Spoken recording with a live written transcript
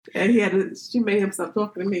And she made him stop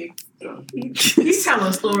talking to me. So he's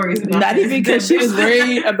telling stories. Not even because she was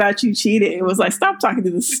worried about you cheating. It was like, stop talking to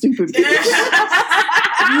this stupid bitch.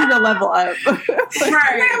 You need to level up. Right.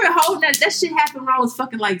 I been holding that shit happened when I was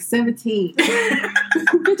fucking like 17.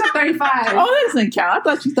 Bitch, I'm 35. Oh, that doesn't count.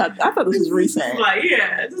 I thought this was recent. Like,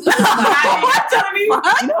 yeah. You know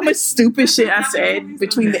how much stupid shit I said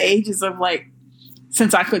between the ages of like,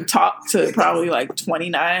 since I could talk to probably like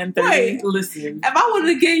 29, 30. Wait, listen. If I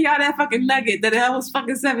wanted to give y'all that fucking nugget that I was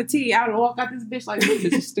fucking 17, I would walk out this bitch like, this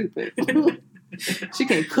bitch is stupid. She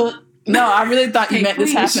can't cook. No, I really thought you meant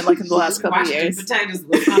this happened like in the last couple of years. Potatoes.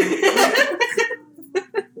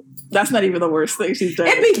 That's not even the worst thing she's done.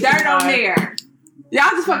 It be dirt on there. Y'all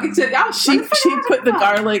just fucking took y'all. She put the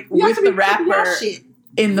garlic with the wrapper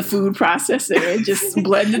in the food processor and just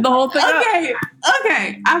blended the whole thing up.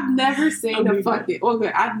 Okay. I've never seen a fucking.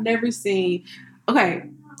 Okay, I've never seen. Okay.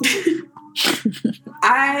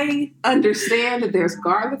 I understand that there's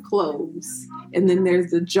garlic cloves and then there's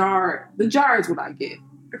the jar. The jar is what I get.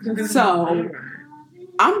 So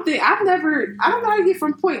I don't know how to get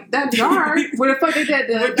from point that jar where the fuck they did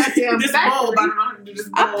the goddamn this factory. bowl, I don't know how to do this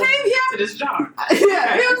bowl I paid him to this jar. Yeah, you know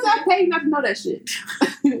what I'm saying? I paid not to know that shit.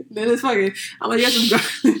 Then it's fucking. I'm like, yes, I'm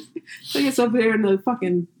garlic. So it's over there in the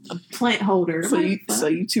fucking plant holder. So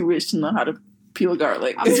you too rich to know how to peel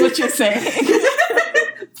garlic. That's what you're saying.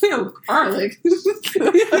 Peel garlic.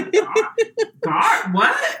 God,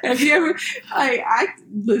 what? Have you ever? I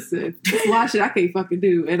listen. There's a lot of shit I can't fucking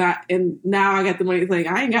do, and now I got the money. It's like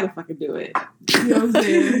I ain't gotta fucking do it. You know what I'm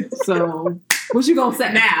saying? So what you gonna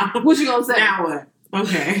say now? What you gonna say now? What?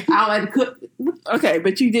 Okay. I don't like to cook. Okay,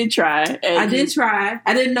 but you did try. I did try.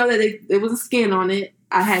 I didn't know that there was a skin on it.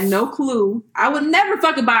 I had no clue. I would never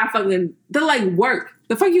fucking buy they're like work.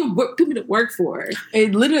 The fuck you put me to work for?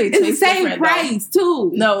 It literally it's tastes the same different, price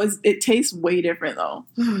too. No, it tastes way different though.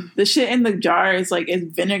 The shit in the jar is like it's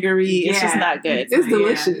vinegary. It's just not good. It's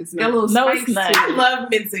delicious. Got a little spice. It's not. I love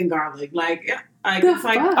mincing garlic. I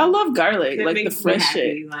love garlic, like the fresh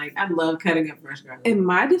shit. Like I love cutting up fresh garlic. In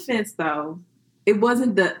my defense, though, it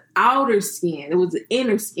wasn't the outer skin; it was the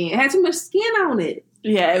inner skin. It had too much skin on it.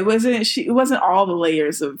 Yeah, it wasn't all the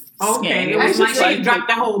layers of skin. It was like she dropped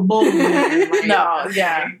the whole bowl. No,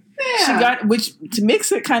 yeah. She got, which to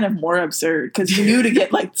makes it kind of more absurd because you knew to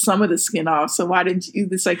get like some of the skin off. So why didn't you?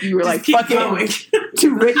 It's like you were like fucking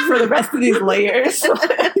too rich for the rest of these layers.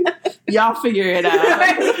 Y'all figure it out.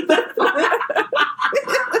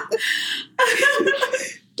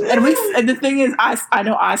 And the thing is, I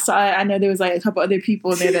know I saw it. I know there was like a couple other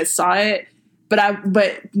people in there that saw it.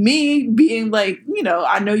 But me being like, you know,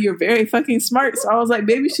 I know you're very fucking smart. So I was like,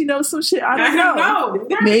 maybe she knows some shit. I don't know.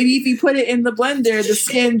 Maybe if you put it in the blender, the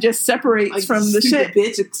skin just separates like from the shit.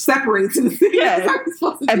 Bitch, it separates. Yeah.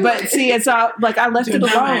 But see, it's all like I left it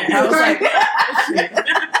alone. I was like,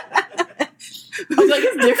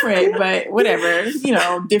 it's different, but whatever. You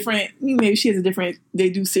know, different. Maybe she has a different. They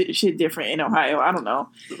do shit different in Ohio. I don't know.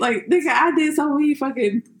 Like, nigga, I did so many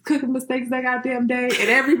fucking cooking mistakes that goddamn day, and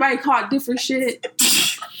everybody caught different shit.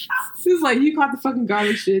 It's like you caught the fucking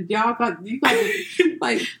garlic shit. Y'all caught y'all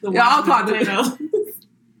caught the.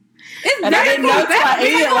 It's and I didn't know until I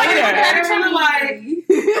ate it later.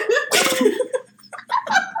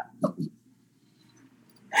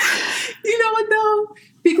 You know what though?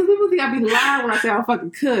 Because people think I be lying when I say I don't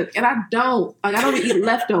fucking cook, and I don't. Like I don't even eat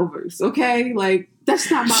leftovers. Okay, like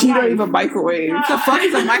that's not my. She don't even microwave. The fuck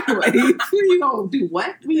is a microwave? You gonna do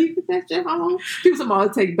what when you get that shit home? People tomorrow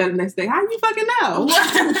take better next day. How you fucking know?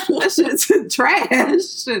 That shit's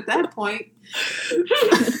trash at that point.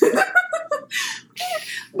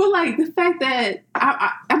 But like the fact that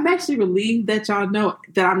I'm actually relieved that y'all know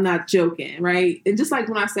that I'm not joking, right? And just like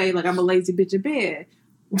when I say like I'm a lazy bitch in bed.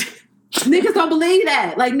 Niggas don't believe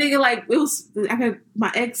that. Like, nigga, like, it was,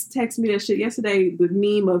 my ex texted me that shit yesterday, the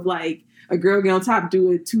meme of, like, a girl get on top,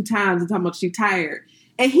 do it 2 times and talking about she tired.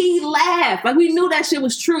 And he laughed. Like, we knew that shit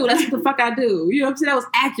was true. That's what the fuck I do. You know what I'm saying? That was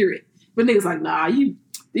accurate. But niggas like, nah, you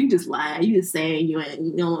just lying. You just saying you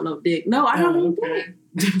don't want no dick. No, I don't want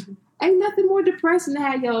dick. Ain't nothing more depressing to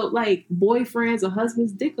have your, like, boyfriend's or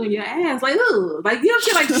husband's dick on your ass. Like, ugh. Like, you know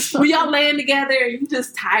what I'm saying? Like, when y'all laying together and you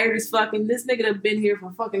just tired as fucking, this nigga done been here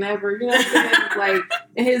for fucking ever. You know what I'm saying? Like,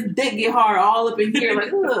 and his dick get hard all up in here.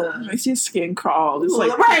 Like, ugh. It's your skin crawled. It's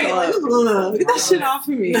like, right. Like, ugh. Get that shit off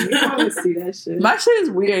of me. I want to see that shit. My shit is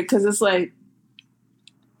weird because it's like,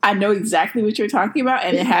 I know exactly what you're talking about,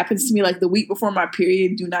 and it happens to me like the week before my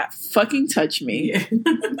period. Do not fucking touch me. Yeah.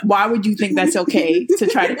 Why would you think that's okay to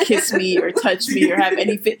try to kiss me or touch me or have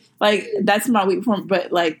any fit? Like, that's my week before.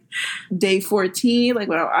 But like day 14, like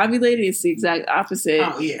when I'm ovulated, it's the exact opposite.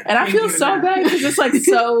 Oh, yeah. And I feel so bad because it's like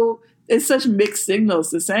it's such mixed signals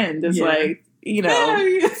to send. It's like, you know.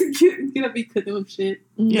 You're going to be cooking with shit.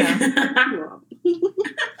 Yeah.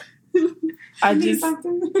 I just right.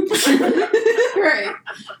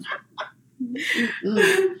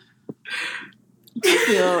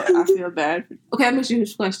 I feel bad. Okay, I'm gonna ask you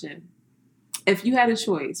this question. If you had a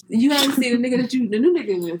choice, you hadn't seen a nigga the new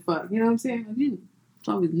nigga you fuck, you know what I'm saying? It's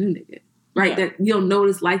always a new nigga. Right? Yeah. That you don't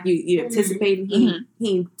notice like you're anticipating he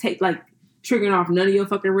ain't take like triggering off none of your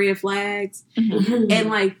fucking red flags. Mm-hmm. And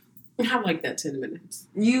like I like that 10 minutes.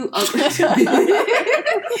 You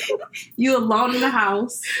alone in the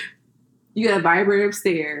house. You got a vibrator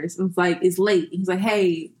upstairs. And it's like, it's late. He's like,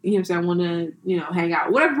 hey, you know what I'm saying? I want to, hang out.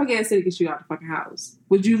 Whatever fucking ass said to get you out the fucking house.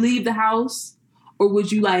 Would you leave the house? Or would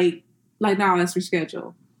you like, nah, let's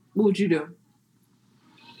reschedule? What would you do?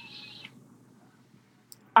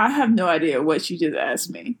 I have no idea what you just asked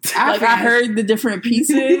me. I heard the different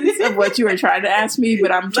pieces of what you were trying to ask me, but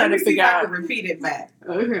I'm trying to figure out. I can repeat it back.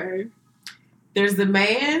 Okay. There's the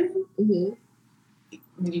man. Mm-hmm.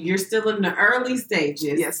 You're still in the early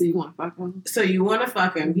stages. Yeah, so you want to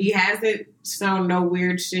fuck him. He hasn't shown no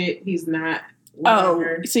weird shit. He's not.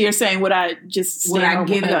 Whatever. Oh, so you're saying would I just would I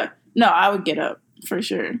get up? No, I would get up for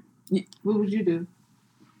sure. What would you do?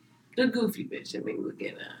 The goofy bitch in me would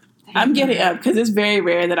get up. I'm getting up because it's very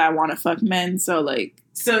rare that I want to fuck men. So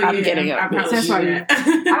I'm getting up. That's why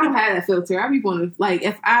I don't have that filter. I be wanting like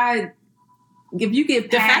if you get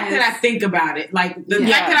the fact that I think about it, like the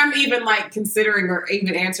fact that I'm even like considering or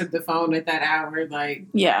even answered the phone at that hour, like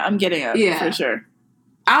I'm getting up for sure.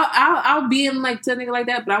 I'll be in like to a nigga like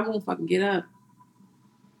that, but I won't fucking get up.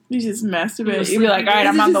 You just masturbate. You be like, all right,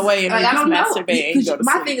 I'm on the way, and like, I don't masturbate. And go to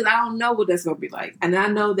my sleep. thing is, I don't know what that's gonna be like, and I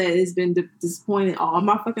know that it's been disappointing not all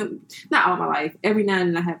my life. Every now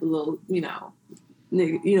and then I have a little,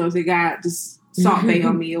 nigga, the guy just salt bay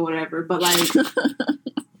on me or whatever, but like.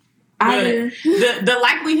 The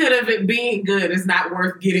likelihood of it being good is not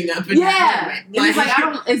worth getting up in that moment. It's like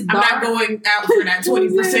I'm not going out for that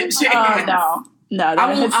 20% chance. No,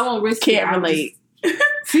 I won't risk it. Can't relate.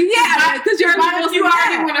 See, because you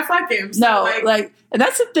already want to fuck him. So like, and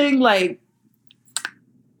that's the thing. Like,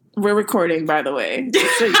 we're recording, by the way,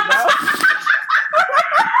 just so you know.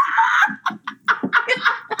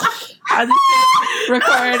 I just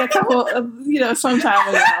recorded a couple of, some time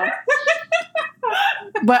ago.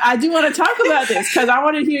 But I do want to talk about this because I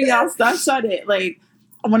want to hear y'all's thoughts on it. Like,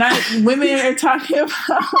 when women are talking about.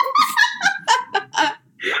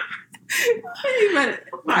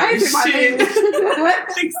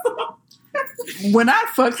 When I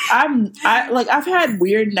fuck, I've had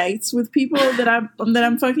weird nights with people that I'm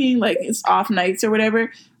fucking, like it's off nights or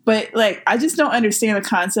whatever. But like, I just don't understand the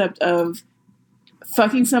concept of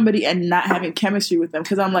fucking somebody and not having chemistry with them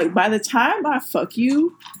because I'm like, by the time I fuck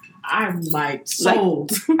you. I'm like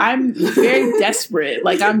sold. Like, I'm very desperate.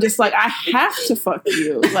 Like I'm just like I have to fuck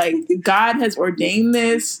you. Like God has ordained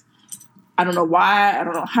this. I don't know why. I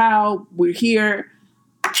don't know how. We're here.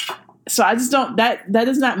 So I just don't. That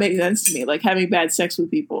does not make sense to me. Like having bad sex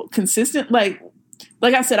with people, consistent. Like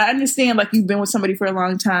I said, I understand. Like you've been with somebody for a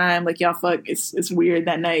long time. Like y'all fuck. It's weird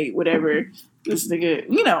that night. Whatever. This nigga.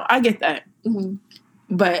 I get that. Mm-hmm.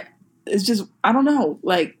 But it's just I don't know.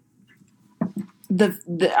 Like.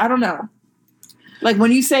 I don't know. Like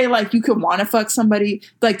when you say like you could want to fuck somebody,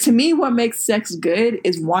 like to me what makes sex good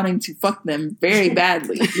is wanting to fuck them very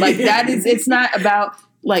badly. Like that is, it's not about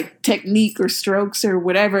like technique or strokes or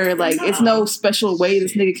whatever. Like it's no special way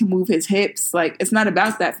this nigga can move his hips. Like it's not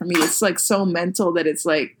about that for me. It's like so mental that it's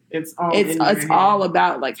like it's all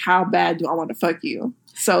about like how bad do I want to fuck you.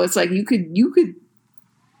 So it's like you could.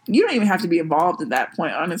 You don't even have to be involved at that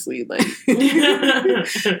point, honestly. Like,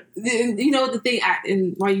 the thing,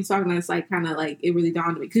 and while you talking, it's like kind of like it really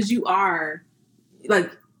dawned on me because you are like,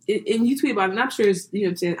 and you tweet about it. And I'm sure it's what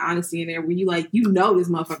I'm saying, honesty in there where you like this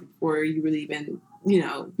motherfucker before you really even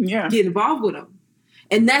get involved with him,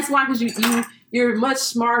 and that's why because you're much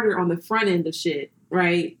smarter on the front end of shit,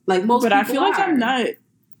 right? Like most, but I feel like I'm not.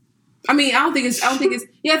 I mean, I don't think it's.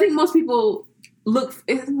 Yeah, I think most people. Look,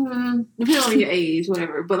 depending on your age,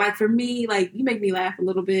 whatever. But like for me, like you make me laugh a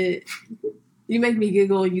little bit. You make me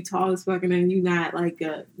giggle. You tall as fucking, and you not like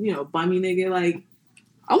a bummy nigga. Like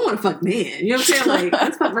I want to fuck man. You know what I'm saying? Like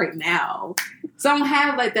let's fuck right now. So I don't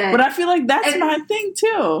have like that. But I feel like that's my thing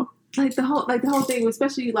too. Like the whole thing,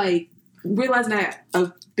 especially like realizing that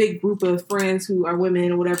a big group of friends who are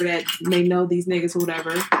women or whatever that may know these niggas or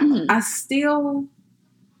whatever, I still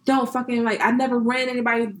don't fucking like. I never ran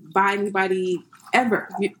anybody by anybody ever.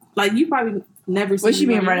 You probably never. What you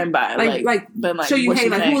mean running by? Like show you, hey,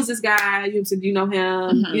 like, who is this guy? You know what I'm saying? Do you know him?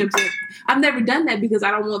 Mm-hmm. You know what I'm saying? I've never done that because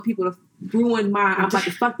I don't want people to ruin my. I'm about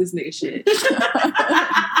to fuck this nigga shit.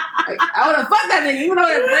 I would have fucked that nigga, even though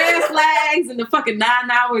there's red flags and the fucking 9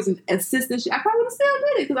 hours and assistant shit. I probably would have still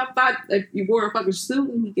did it because I thought if you wore a fucking suit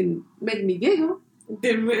and he can make me giggle,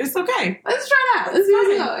 then it's okay. Let's try it out. Let's see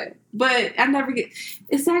what's going. But I never get.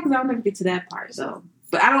 It's sad because I'll never get to that part. So,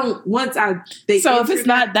 but I don't. Once I. So if it's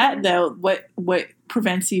not that though, what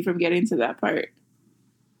prevents you from getting to that part?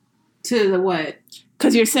 To the what?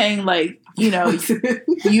 Because you're saying like. You know,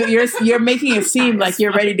 you're making it seem like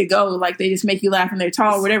you're ready to go. Like they just make you laugh and they're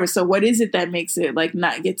tall or whatever. So what is it that makes it like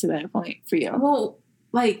not get to that point for you? Well,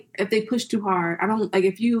 like if they push too hard, I don't like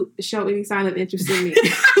if you show any sign of interest in me.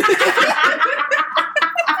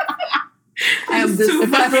 I am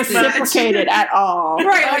reciprocated at all.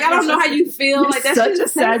 Right. Like I don't know how you feel. Like that's such a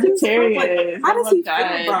Sagittarius. Like, how does he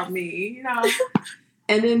feel about me? You know?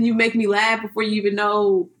 And then you make me laugh before you even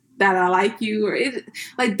know that I like you, or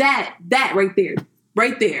like that right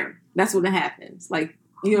there. That's when it happens. Like,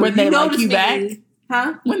 you know, when they like you back,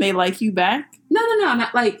 huh? When they like you back? No,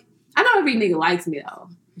 not like. I know every nigga likes me though.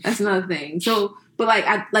 That's another thing. So, but like,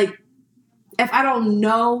 if I don't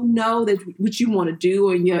know that what you want to do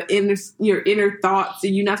or your inner thoughts,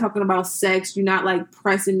 and you're not talking about sex, you're not like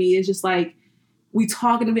pressing me. It's just like we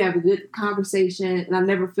talking to me, have a good conversation, and I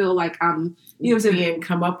never feel like I'm, you know what I'm saying, being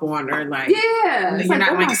come up on or like, yeah, you're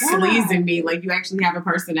not like sleazing me, like you actually have a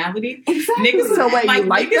personality. Exactly. Niggas, so wait, you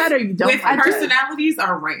like that or you don't? With like personalities that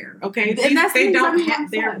are rare, okay, and they don't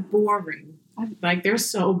have. They're boring. Like they're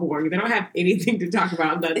so boring. They don't have anything to talk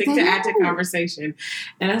about, nothing to add to conversation,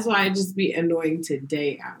 and that's why it just be annoying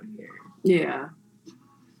today out here.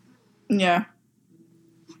 Yeah.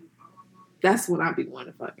 That's when I be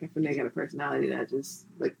wanting to fuck. If a nigga got a personality that just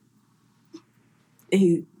like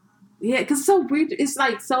because it's so weird. It's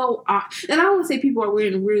like so and I don't want to say people are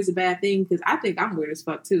weird and weird is a bad thing because I think I'm weird as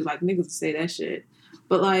fuck too. Like niggas say that shit,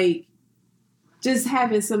 but like just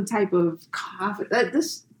having some type of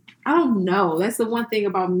confidence. I don't know. That's the one thing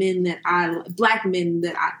about men that black men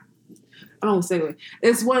that I don't want to say it.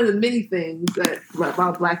 It's one of the many things that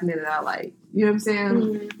about black men that I like. You know what I'm saying?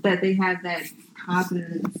 Mm-hmm. That they have that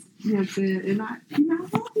confidence. You know what I'm saying? And I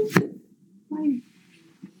love this shit. Like,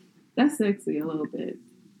 that's sexy a little bit.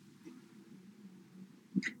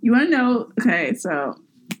 You want to know? Okay, so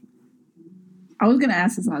I was going to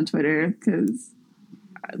ask this on Twitter because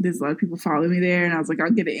there's a lot of people following me there, and I was like,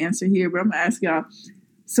 I'll get an answer here, but I'm going to ask y'all.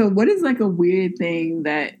 So what is like a weird thing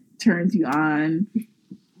that turns you on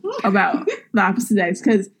about the opposite sex?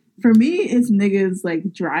 Because for me, it's niggas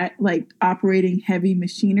like operating heavy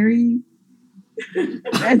machinery. No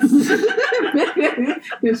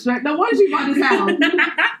wonder you bought this house.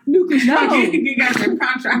 New construction. You got some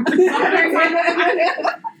contractors.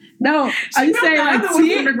 No, I just say like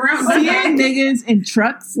seeing niggas in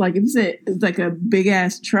trucks. Like if it's like a big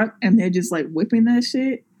ass truck and they're just like whipping that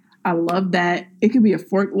shit. I love that. It could be a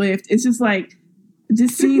forklift. It's just like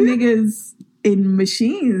just seeing niggas in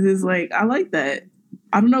machines is like I like that.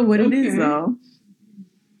 I don't know what it is though.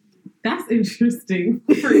 That's interesting.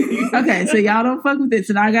 Okay, so y'all don't fuck with it.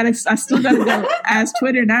 So now I still gotta go ask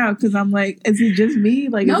Twitter now because I'm like, is it just me?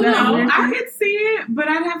 Like, no, is that a weird thing? I could see it, but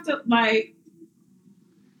I'd have to like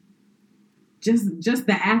just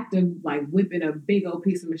the act of like whipping a big old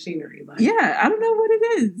piece of machinery. Like, yeah, I don't know what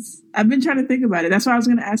it is. I've been trying to think about it. That's why I was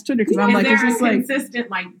gonna ask Twitter because I'm like, is it's there just a like consistent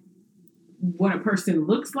like what a person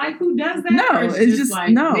looks like who does that? No, or it's just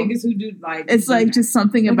like no. niggas who do like it's like that. Just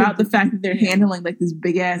something about the fact that they're handling like this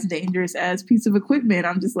big ass dangerous ass piece of equipment.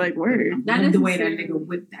 I'm just like, word. Not the way that nigga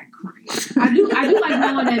whipped that crane. I do like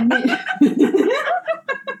knowing that men.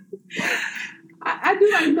 I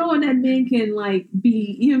do like knowing that men can like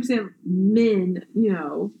be, you know what I'm saying, men, you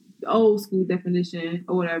know, the old school definition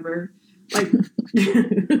or whatever. Like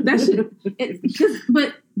that shit.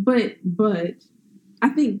 But I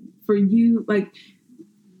think for you, like,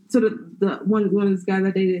 so the one of those guys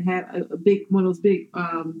I dated had a big one of those big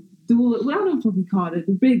dual. Well, I don't know what we called it.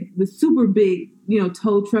 The super big, you know,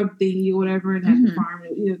 tow truck thingy or whatever, and had the farm,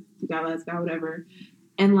 you know, the guy, last guy, whatever.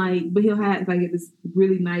 And like, but he'll have like this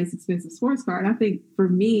really nice, expensive sports car. And I think for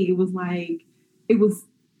me, it was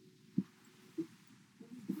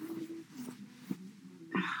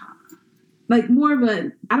like more of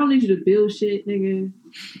a, I don't need you to build shit, nigga,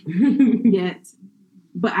 yet.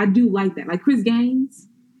 But I do like that. Like Chris Gaines.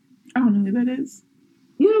 I don't know who that is.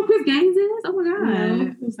 You know who Chris Gaines is? Oh my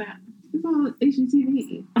God. Who's that? It's on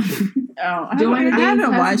HGTV. I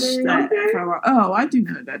haven't watched that for a while. Oh, I do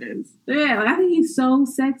know what that is. Yeah, like, I think he's so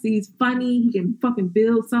sexy. He's funny. He can fucking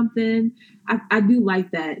build something. I do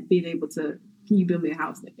like that, being able to, can you build me a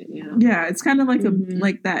house, nigga? You know? Yeah, it's kind of like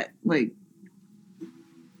like that, like.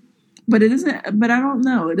 But it doesn't. But I don't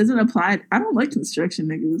know. It doesn't apply. I don't like construction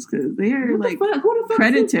niggas because they are like who the fuck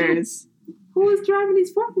predators. Who is driving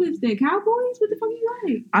these forklifts? Then cowboys? What the fuck are you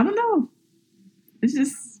like? I don't know. It's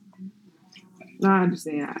just. No, I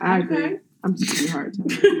understand. I agree. I'm just giving you a hard time.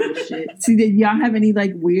 Shit. See, did y'all have any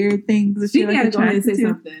like weird things that you gotta like, go ahead and say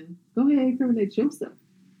something? Go ahead and incriminate yourself.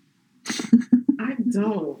 I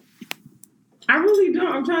don't. I really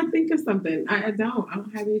don't. I'm trying to think of something. I don't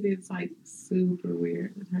have anything that's like super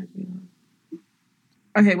weird that turns me on.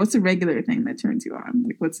 Okay, what's a regular thing that turns you on?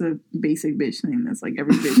 Like, what's a basic bitch thing that's like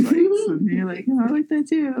every bitch likes? And you're like, oh, I like that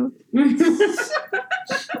too.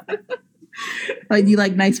 Like, you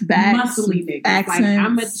like nice backs, muscly niggas.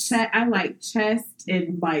 accents. Like, I like chest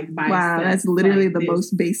and like biceps. Wow, that's literally like the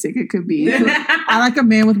most basic it could be. I like a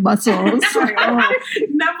man with muscles. Like, oh.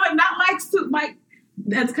 No, but not like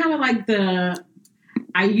that's kind of like the.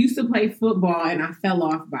 I used to play football and I fell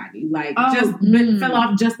off body, like fell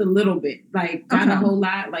off just a little bit, like not a whole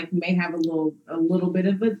lot, like may have a little bit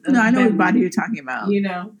of a. No, I know what body you're talking about. You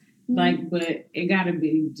know, like, but it got to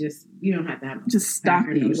be just, you don't have to have just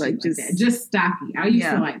stocky, like just stocky. I used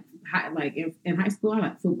to like in high school, I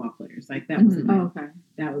like football players, like that was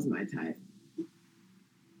that was my type.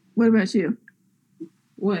 What about you?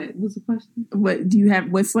 What was the question? What do you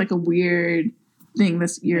have? What's like a weird thing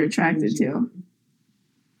that you're attracted to?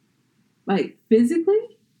 Like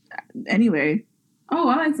physically? Anyway. Oh,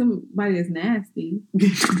 I like somebody that's nasty.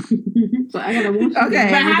 But I gotta watch.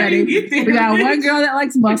 Okay, everybody. We got one girl that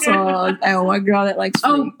likes muscles and one girl that likes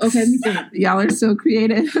freaks. Oh, okay. Let me think. Y'all are so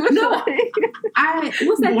creative. No,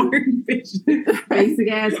 what's that?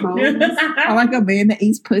 Basic ass hoes. I like a man that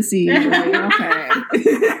eats pussy. Like, okay.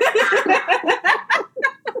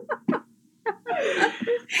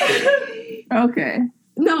 Okay.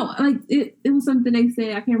 No, like it was something they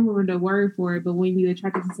said. I can't remember the word for it, but when you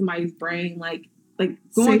attracted to somebody's brain, like going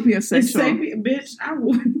sapiosexual. Bitch, I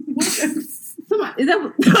would. Somebody, it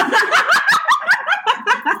was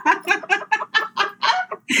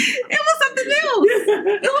something else.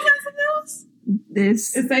 It was something else.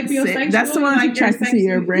 It's sapiosexual. That's the one that's attracted to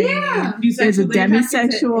your brain. Yeah. There's a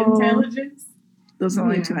demisexual. Intelligence. Those are the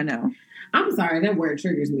only two I know. I'm sorry, that word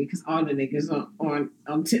triggers me because all the niggas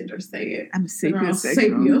on Tinder say it. I'm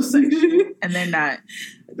sapiosexual. And they're not.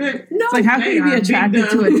 No, it's like, how can you be attracted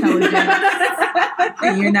to intelligence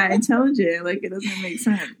and you're not intelligent? Like, it doesn't make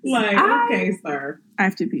sense. Like, okay, sir. I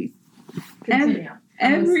have to pee.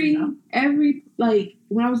 Every like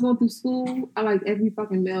when I was going through school, I liked every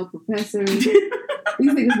fucking male professor. These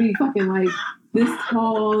niggas be fucking like this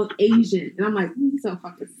tall Asian, and I'm like, he's so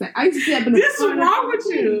fucking sick. I used to step in the What's wrong with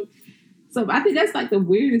you? So I think that's like the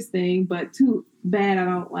weirdest thing, but too bad I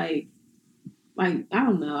don't like I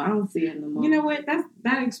don't know. I don't see it no more. You know what?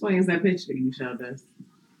 That explains that picture you showed us.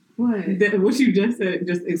 What? What you just said,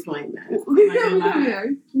 just explain that.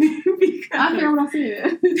 Because I hear what I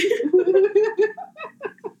said.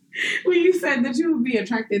 When you said that you would be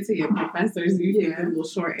attracted to your professors, you think a little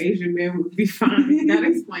short Asian man would be fine. That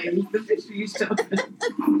explains the picture you showed us.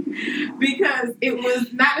 Because it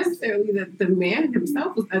was not necessarily that the man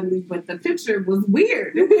himself was ugly, but the picture was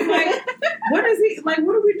weird. It was like, what is he, like,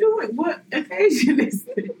 what are we doing? What occasion is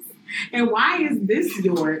this? And why is this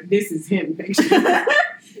is him picture?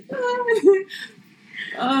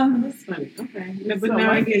 That's funny. Okay. No, but so now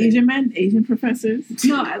like Asian men, Asian professors.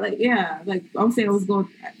 No, I was saying, I was going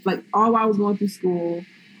all while I was going through school,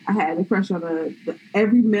 I had a crush on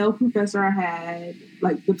every male professor I had,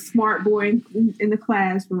 like the smart boy in the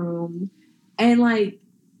classroom, and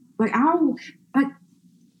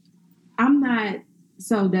I'm not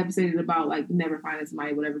so devastated about like never finding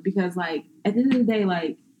somebody, whatever, because like at the end of the day,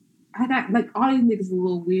 like I got like all these niggas are a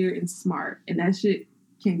little weird and smart, and that shit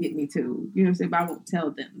can get me too. You know what I'm saying? But I won't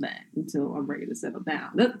tell them that until I'm ready to settle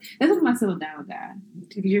down. That's my settle down guy.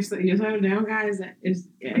 Your settle down guy is the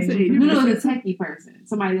techie person,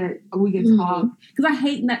 somebody that we can talk. Because I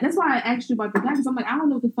hate that. That's why I asked you about the guy. Because I'm like, I don't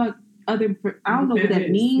know what the fuck I don't know what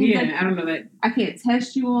that means. Yeah, like, I don't know that. I can't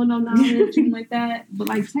test you on no knowledge and like that. But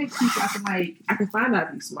like text people, I can find out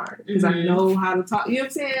if you're smart because I know how to talk. You know what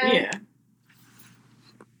I'm saying? Yeah.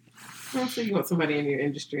 Well, so you want somebody in your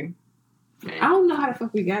industry. I don't know how the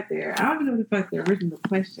fuck we got there. I don't even know what the fuck the original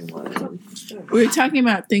question was. We were talking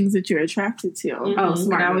about things that you're attracted to. Mm-hmm. Oh,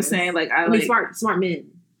 smart. And I was saying like smart men.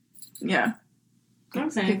 Yeah.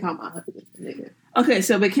 Okay. I can call my husband nigga. Okay,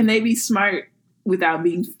 so but can they be smart without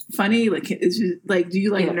being funny? Like, it's just, like, do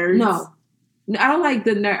you like nerds? No, I don't like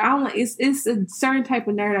the nerd. I don't like. It's a certain type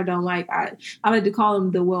of nerd I don't like. I like to call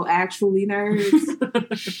them the actually nerds.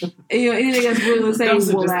 And, anything that's really saying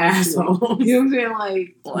assholes. You know what I'm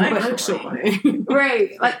saying? Like Actually,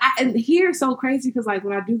 right? Like, and here it's so crazy because like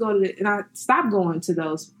when I do go to and I stop going to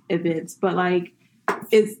those events, but like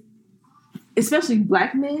it's especially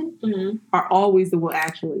black men are always the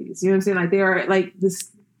actuallys. You know what I'm saying? Like they are like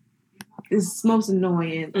this. It's most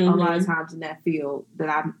annoying a lot of times in that field that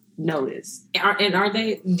I've noticed. Are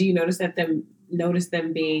they? Do you notice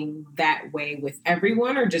them being that way with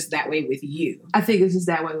everyone, or just that way with you? I think it's just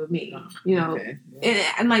that way with me. Okay.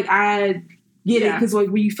 And like I get it because like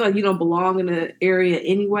when you feel like you don't belong in an area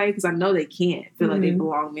anyway, because I know they can't feel like they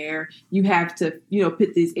belong there. You have to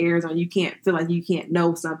put these airs on. You can't feel like you can't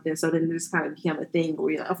know something. So then this kind of become a thing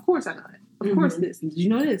where you're like, of course I know it. Of course this. And did you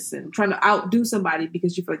know this? And trying to outdo somebody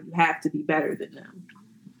because you feel like you have to be better than them.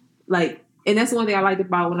 Like, and that's the one thing I liked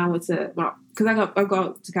about when I went to, because I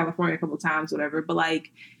go to California a couple of times, whatever. But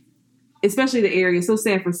like, especially the area, so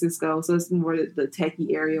San Francisco, so it's more the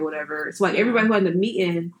techie area, whatever. So like everybody who had the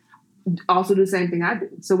meeting also do the same thing I do.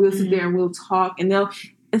 So we'll sit there and we'll talk, and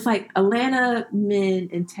it's like Atlanta men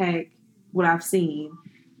in tech, what I've seen,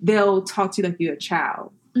 they'll talk to you like you're a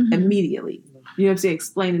child immediately. You know what I'm saying?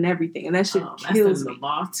 Explaining everything. And that shit kills me. The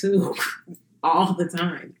law too. All the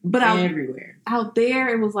time. But everywhere. Out there,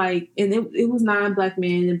 it was like, and it was non-black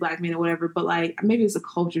men and black men or whatever, but like, maybe it's a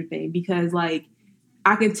culture thing because like,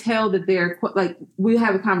 I can tell that they're like, we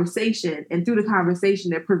have a conversation, and through the conversation,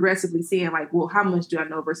 they're progressively saying like, well, how much do I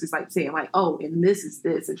know versus like saying like, oh, and this is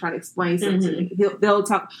this, and trying to explain something to me. They'll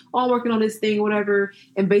talk, oh, I'm working on this thing or whatever,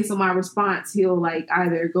 and based on my response, he'll like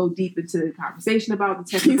either go deep into the conversation about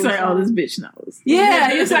the technical He's like, stuff. oh, this bitch knows.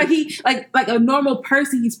 Yeah, it's like he like a normal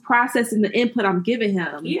person, he's processing the input I'm giving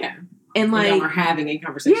him. Yeah. And like, y'all are having a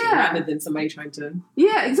conversation rather than somebody trying to.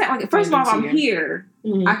 Yeah, exactly. Like, first of all, I'm here.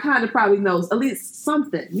 I kind of probably know at least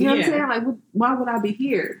something. You know what I'm saying? Like, why would I be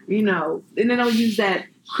here? You know, and then I'll use that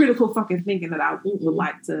critical fucking thinking that I would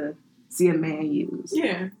like to see a man use.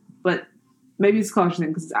 Yeah, but maybe it's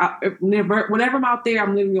cautioning because whenever I'm out there,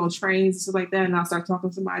 I'm literally on trains and stuff like that, and I'll start talking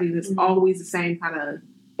to somebody, and it's always the same kind of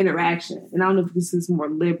interaction. And I don't know if this is more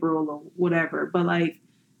liberal or whatever, but like,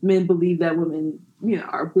 men believe that women,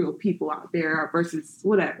 are real people out there versus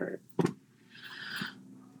whatever. What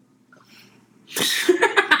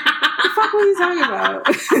the fuck were you talking about?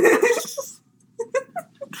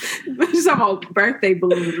 I'm just talking about birthday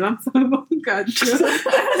balloons. I'm talking about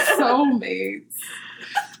soulmates.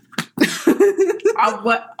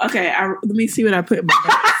 Let me see what I put in my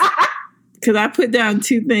notes. Because I put down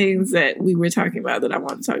two things that we were talking about that I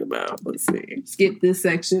want to talk about. Let's see. Skip this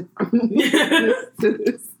section.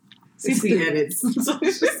 CC edits. So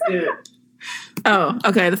it's just good. Oh,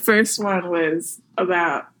 okay. The first one was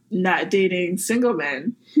about not dating single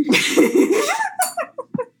men.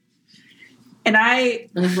 And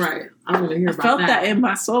that's right. I want to hear about felt that in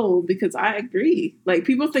my soul because I agree. Like,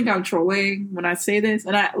 people think I'm trolling when I say this,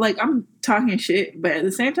 and I'm talking shit, but at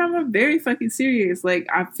the same time, I'm very fucking serious. Like,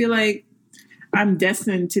 I feel like I'm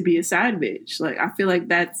destined to be a side bitch. Like, I feel like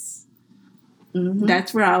that's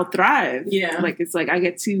where I'll thrive. Yeah. Like, it's like I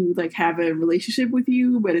get to like have a relationship with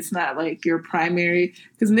you, but it's not like your primary,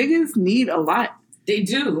 because niggas need a lot. They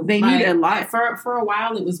do. They need a lot. For a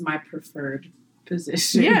while, it was my preferred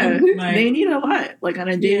position. Yeah. They need a lot, like on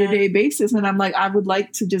a day-to-day basis. And I'm like, I would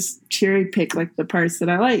like to just cherry pick like the parts that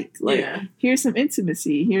I like. Like, here's some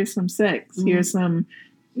intimacy, here's some sex, here's some,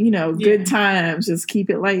 good times, just keep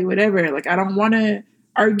it light, whatever. Like, I don't want to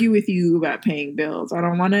argue with you about paying bills. I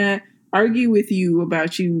don't want to argue with you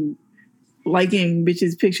about you liking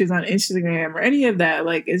bitches' pictures on Instagram or any of that.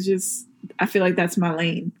 Like, it's just, I feel like that's my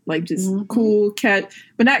lane. Like, just cool,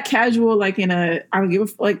 but not casual, like in I don't give a,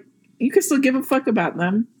 like, you can still give a fuck about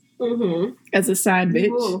them as a side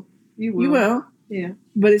bitch. You will. Yeah.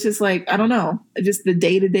 But it's just like, I don't know, just the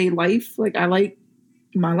day-to-day life. Like, I like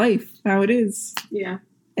my life, how it is. Yeah.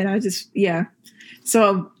 And I just,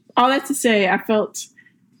 So all that to say, I felt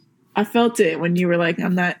it when you were like,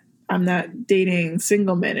 I'm not dating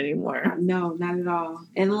single men anymore. No, not at all.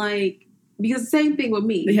 And like, because the same thing with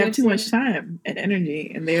me. They have too much time and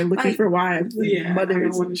energy, and they're looking for wives and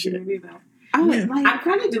mothers and shit. I'm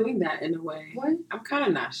kind of doing that in a way. What? I'm kind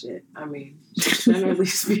of not shit. I mean, generally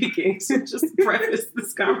speaking, to just preface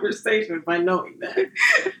this conversation by knowing that.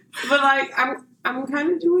 But like, I'm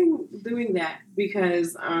kind of doing that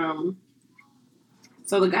because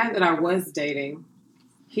so the guy that I was dating,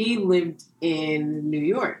 he lived in New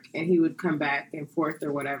York, and he would come back and forth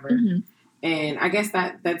or whatever. And I guess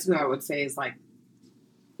that's who I would say is like,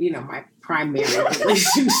 my primary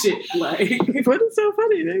relationship. Like, what is so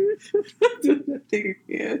funny, nigga?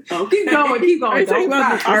 Yeah. Oh, keep going. Are you talking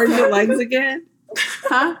about the arms and legs again?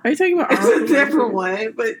 Huh? Are you talking about arms? It's a different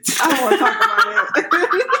one, but I don't want to talk about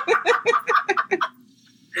it.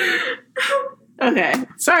 Okay,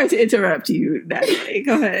 sorry to interrupt you, Natalie.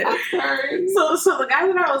 Go ahead. I'm sorry. So the guy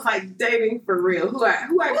that I was like dating for real, who I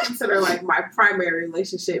consider like my primary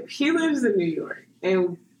relationship, he lives in New York,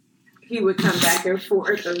 and he would come back and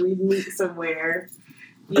forth, or we'd meet somewhere,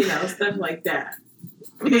 stuff like that.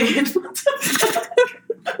 And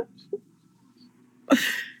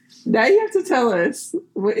now you have to tell us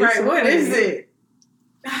what is it?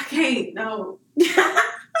 I can't. No.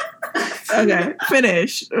 Okay,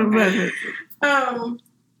 finish. Okay.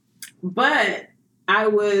 But I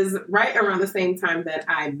was right around the same time that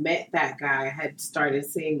I met that guy. I had started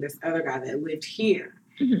seeing this other guy that lived here,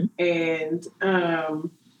 and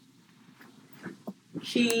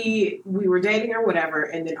we were dating or whatever,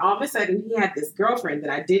 and then all of a sudden he had this girlfriend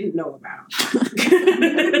that I didn't know about.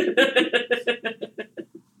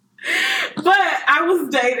 But I was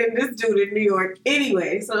dating this dude in New York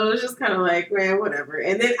anyway, so it was just kind of like, man, whatever.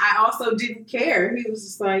 And then I also didn't care. He was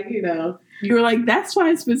just like, You were like, that's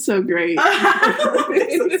why it's been so great.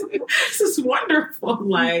 This is wonderful.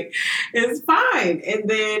 Like, it's fine. And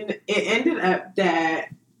then it ended up that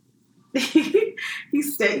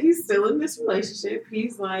he's still in this relationship.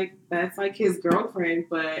 He's like, that's like his girlfriend,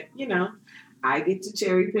 but, I get to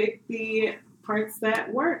cherry pick the parts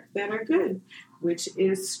that work, that are good, which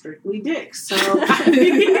is strictly dick. So,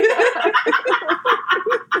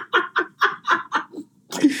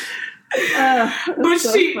 but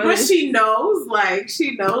she knows, like,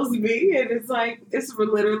 she knows me, and it's like, it's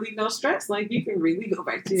literally no stress. Like, you can really go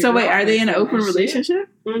back to your So wait, are they in an open relationship?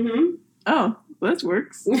 Mm-hmm. Oh, well, that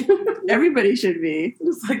works. Everybody should be.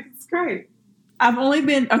 It's like, it's great. I've only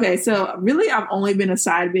been a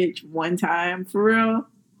side bitch one time, for real.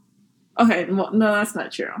 Okay, well, no, that's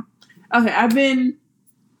not true. Okay, I've been...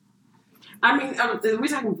 I mean, are we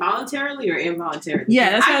talking voluntarily or involuntarily? Yeah,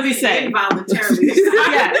 that's what I was saying. Involuntarily.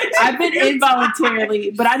 Yeah, I've been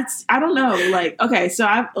involuntarily, but I don't know. Like, okay,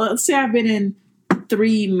 so let's say I've been in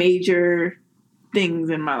 3 major things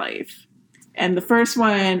in my life. And the first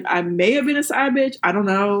one, I may have been a side bitch. I don't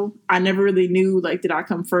know. I never really knew, like, did I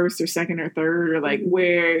come first or second or third, or, like,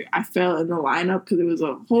 where I fell in the lineup, because it was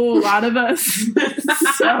a whole lot of us.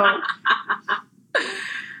 So,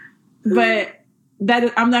 but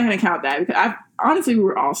that I'm not going to count that, because honestly, we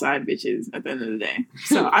were all side bitches at the end of the day.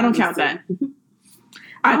 So I don't count that.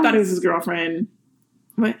 I thought it was his girlfriend.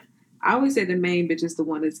 What? I always say the main bitch is the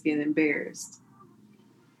one that's getting embarrassed.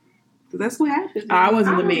 That's what happens. I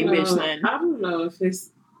wasn't the main bitch then. I don't know if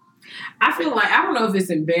it's... I feel like... I don't know if it's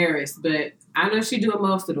embarrassed, but I know she's doing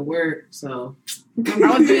most of the work, so... I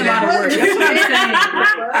was doing a lot of work. That's what I'm saying.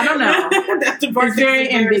 I don't know. It's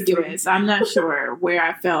very ambiguous. I'm not sure where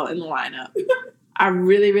I fell in the lineup. I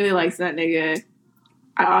really, really liked that nigga.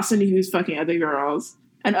 I also knew he was fucking other girls.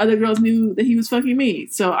 And other girls knew that he was fucking me.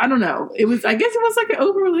 So, I don't know. I guess it was like an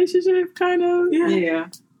open relationship, kind of. Yeah.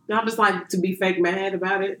 I'm just like to be fake mad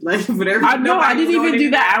about it, like whatever. I didn't even do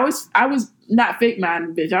that. I was not fake mad,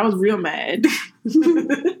 bitch. I was real mad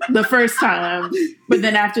the first time, but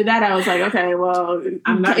then after that, I was like, okay, well, you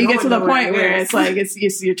get to the point where it's like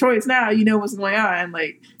it's your choice now. You know what's going on,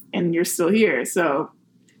 like, and you're still here. So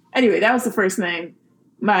anyway, that was the first thing.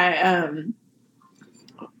 So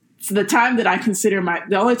the time that I consider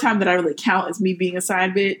the only time that I really count is me being a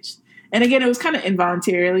side bitch, and again, it was kind of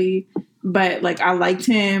involuntarily. But, like, I liked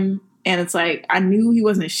him, and it's like, I knew he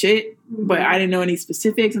wasn't shit, but I didn't know any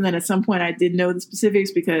specifics, and then at some point I did know the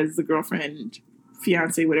specifics because the girlfriend,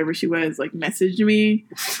 fiance, whatever she was, like, messaged me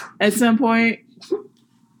at some point,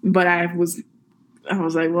 but I was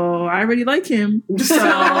like, well, I already like him, so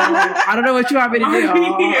I don't know what you want me to do.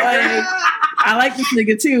 Like, I like this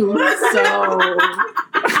nigga, too, so...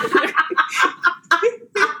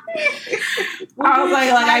 I was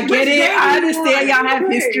like, I get it. I understand y'all have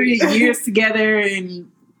history, years together,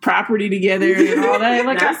 and property together, and all that.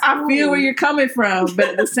 Like, I feel where you're coming from, but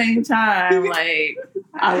at the same time, like,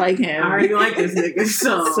 I like him. I already like this nigga,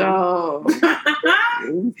 so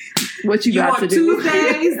what you got to do?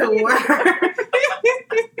 Tuesdays or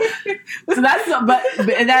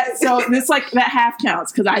so it's like that half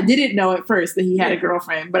counts, because I didn't know at first that he had a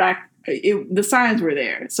girlfriend, but the signs were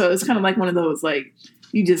there, so it's kind of like one of those, like,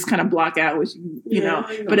 you just kind of block out, which, you know.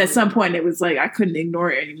 But at some point, it was like I couldn't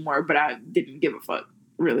ignore it anymore, but I didn't give a fuck,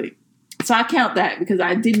 really. So I count that, because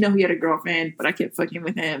I didn't know he had a girlfriend, but I kept fucking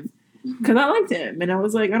with him because I liked him. And I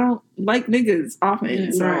was like, I don't like niggas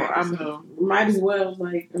often, so I might as well,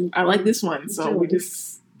 like... I like this one, so we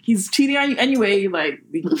just he's cheating on you anyway. Like,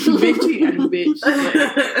 you've been cheating on you,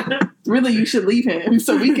 bitch. Like, really, you should leave him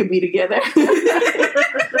so we can be together.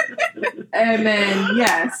 And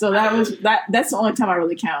then, so that's the only time I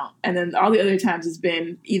really count. And then all the other times it's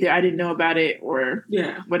been either I didn't know about it or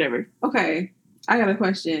whatever. Okay. I got a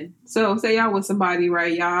question. So, say y'all with somebody,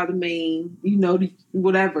 right? Y'all the main,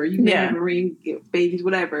 whatever. You can have a ring, get babies,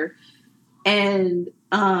 whatever. And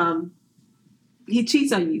he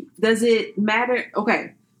cheats on you. Does it matter?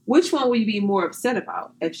 Okay. Which one would you be more upset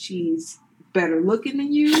about? If she's better looking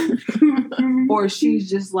than you, or she's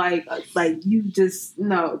just like you just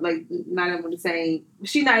not even the same.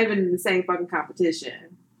 She's not even in the same fucking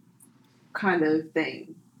competition, kind of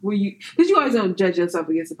thing. Where you, because you always don't judge yourself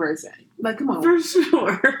against a person. Like, come on, for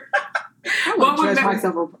sure. I wouldn't judge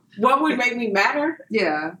myself. What would make me matter?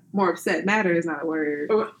 Yeah, more upset. Matter is not a word.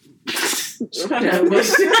 Well, actually.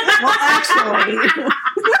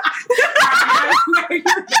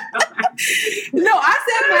 No, I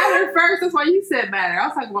said matter first. That's why you said matter. I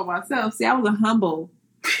was talking about myself. See, I was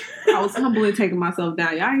humbly taking myself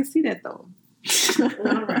down. Y'all ain't see that though.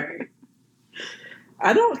 All right.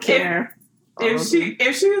 I don't care.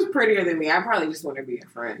 If she was prettier than me, I probably just want to be a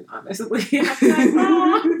friend, honestly. I'd be like,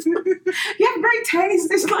 oh, you have great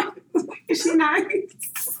taste. It's like, is she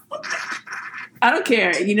nice? I don't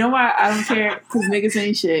care. You know why I don't care? Because niggas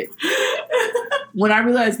ain't shit. When I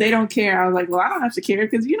realized they don't care, I was like, well, I don't have to care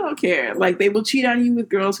because you don't care. Like, they will cheat on you with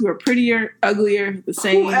girls who are prettier, uglier, the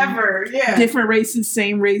same. Whoever, different races,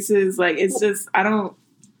 same races. Like, it's just, I don't.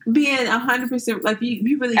 Being 100%, like,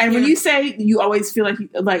 you really And when you say you always feel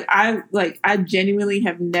like I genuinely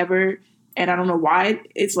have never, and I don't know why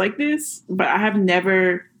it's like this, but I have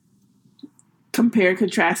never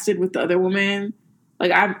contrasted with the other woman.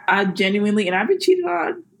 Like, I genuinely, and I've been cheated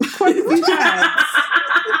on quite a few times.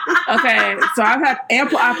 Okay, so I've had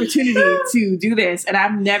ample opportunity to do this, and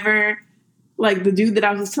I've never, like, the dude that I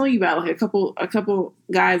was just telling you about, like, a couple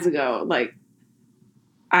guys ago, like,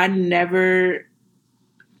 I never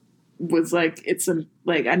was like,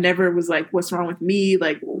 I never was like, what's wrong with me?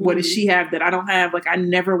 Like, what does she have that I don't have? Like, I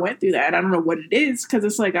never went through that. I don't know what it is, because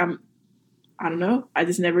it's like, I don't know. I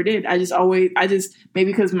just never did.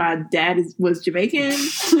 Maybe because my dad was Jamaican.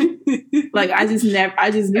 Like, I just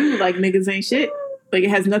knew, like, niggas ain't shit. Like, it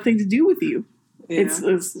has nothing to do with you. Yeah.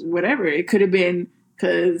 It's whatever. It could have been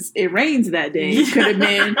because it rains that day. It could have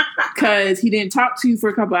been because he didn't talk to you for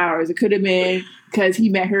a couple hours. It could have been because he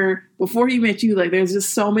met her before he met you. Like, there's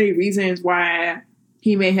just so many reasons why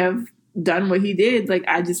he may have done what he did. Like,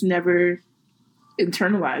 I just never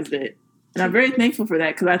internalized it. And I'm very thankful for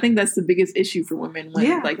that, because I think that's the biggest issue for women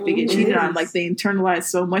when they get cheated on. Like, they internalize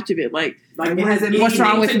so much of it. Like what's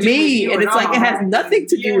wrong with me? And it's like, it has nothing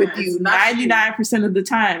to do with you. 99% of the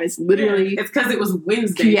time, it's literally it's because it was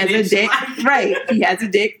Wednesday. He has a dick, right? He has a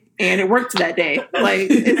dick, and it worked that day. Like,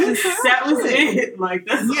 it's just that was it. Like,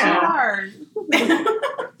 that's hard.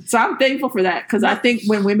 So I'm thankful for that, because I think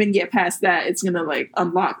when women get past that, it's gonna like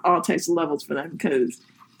unlock all types of levels for them. Because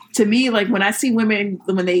to me, like, when I see women,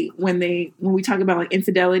 when we talk about like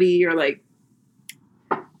infidelity or like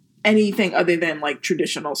anything other than like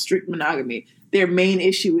traditional strict monogamy, their main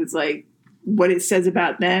issue is like what it says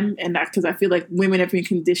about them. And that, because I feel like women have been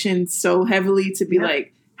conditioned so heavily to be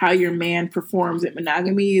like, how your man performs at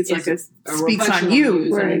monogamy is like speaks on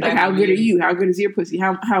you. Right? Like, how good are you? How good is your pussy?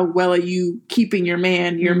 How well are you keeping your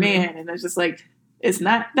man man? And it's just like, it's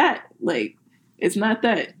not that. Like, it's not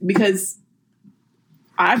that, because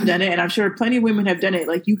I've done it, and I'm sure plenty of women have done it.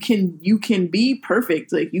 Like, you can be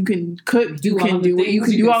perfect. Like, you can cook, you can do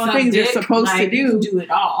all the things you're supposed to do. You can do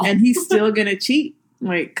it all, and he's still gonna cheat.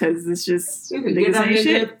 Like, because it's just niggas ain't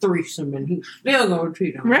shit. Threesome, and he's still gonna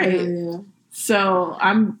cheat on right. Yeah. So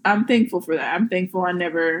I'm thankful for that. I'm thankful I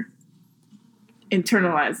never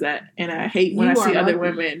internalized that, and I hate when I see other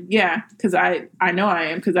women. Yeah, because I know I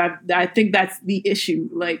am, because I think that's the issue.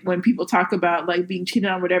 Like, when people talk about like being cheated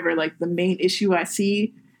on, whatever, like the main issue I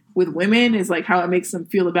see with women is like how it makes them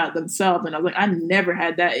feel about themselves. And I was like, I never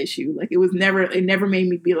had that issue. Like, it never made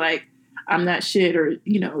me be like, I'm not shit, or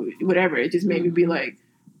whatever. It just made me be like,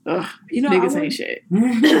 ugh, niggas ain't shit.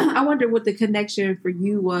 I wonder what the connection for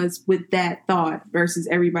you was with that thought versus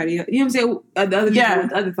everybody else. You know what I'm saying? The other people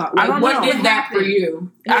with other thought. Like, I don't what know. did that for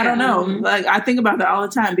you? Yeah. I don't know. Like, I think about that all the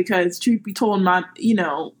time, because truth be told, my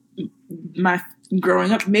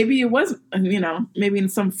growing up, maybe it was, maybe in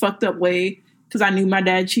some fucked up way, because I knew my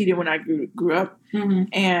dad cheated when I grew up,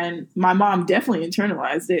 and my mom definitely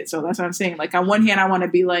internalized it. So that's what I'm saying. Like, on one hand, I want to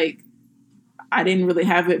be like, I didn't really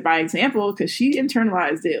have it by example, because she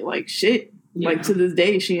internalized it like shit. Yeah. Like, to this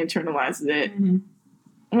day, she internalizes it.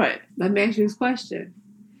 What? Let me ask you this question.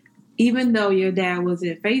 even though your dad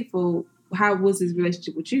wasn't faithful, how was his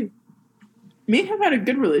relationship with you? Me and him had a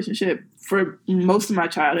good relationship for most of my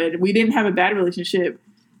childhood. We didn't have a bad relationship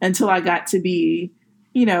until I got to be,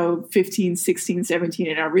 15, 16, 17,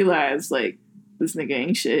 and I realized, like, this nigga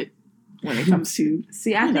ain't shit when it comes to,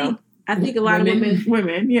 I think a lot of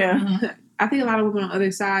women, yeah. Mm-hmm. I think a lot of women on the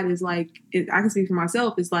other side is like, I can speak for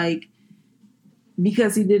myself, is like,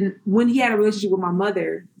 because when he had a relationship with my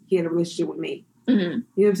mother, he had a relationship with me. Mm-hmm. You know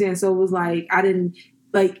what I'm saying? So it was like, I didn't,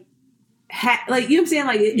 like, you know what I'm saying?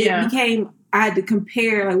 Like, it became, I had to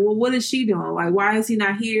compare, like, well, what is she doing? Like, why is he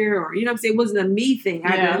not here? Or, you know what I'm saying? It wasn't a me thing.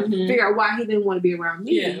 I had to figure out why he didn't want to be around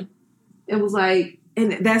me. Yeah. It was like,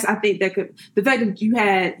 and I think that the fact that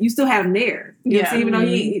you still have him there. You know what I'm saying? Even though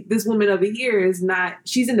this woman over here is not,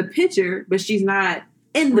 she's in the picture, but she's not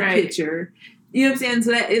in the picture. You know what I'm saying?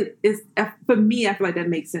 So that it's for me, I feel like that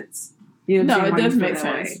makes sense. You know what I'm saying? No, it does make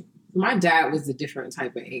sense. Way. My dad was a different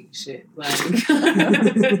type of ain't shit. Like,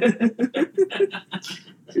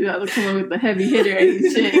 you got to come up with the heavy hitter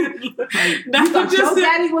ain't shit. Like, your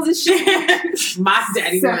daddy was a shit. My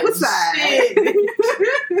daddy was shit.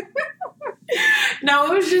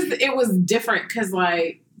 No, it was different because,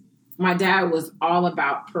 like, my dad was all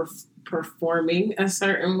about performing a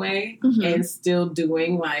certain way and still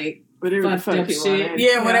doing, like, whatever fucked up shit.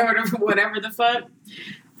 Yeah, whatever the fuck.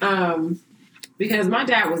 Because my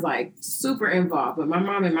dad was, like, super involved, but my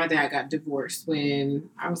mom and my dad got divorced when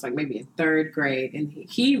I was, like, maybe in 3rd grade, and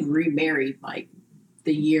he remarried, like,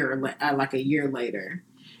 a year later.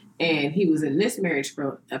 And he was in this marriage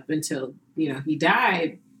for up until, he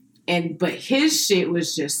died. But his shit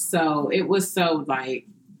was just it was so, like,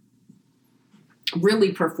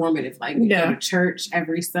 really performative. Like, go to church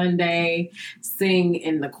every Sunday, sing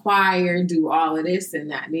in the choir, do all of this and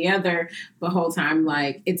that and the other. The whole time,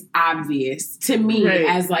 like, it's obvious to me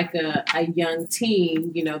as, like, a young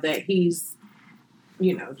teen, that he's,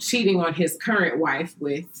 cheating on his current wife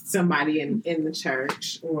with somebody in the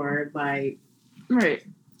church, or, like... Right.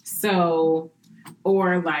 So...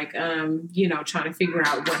 Or, like, trying to figure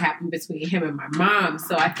out what happened between him and my mom.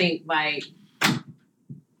 So I think, like,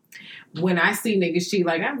 when I see niggas cheat,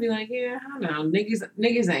 like, I'd be like, yeah, I don't know.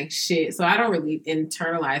 Niggas ain't shit. So I don't really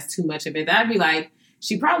internalize too much of it. I'd be like,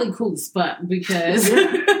 she probably cool as fuck because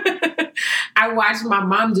I watched my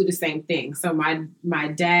mom do the same thing. So my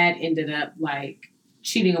dad ended up, like,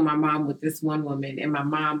 cheating on my mom with this one woman, and my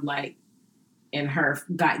mom, like, and her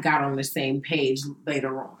got on the same page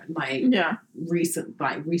later on, like,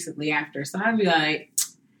 recently after. So I'd be like,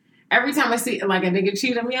 every time I see, like, a nigga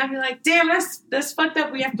cheat on me, I'd be like, damn, that's fucked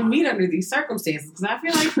up. We have to meet under these circumstances, because I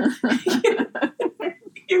feel like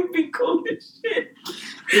you'd be cool as shit.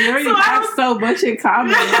 We already have so much in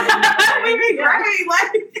common. We'd be great.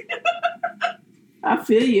 Like, I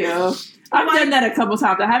feel you. I've done that a couple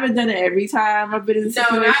times. I haven't done it every time I've been in the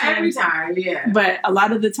situation. No, not every time, yeah. But a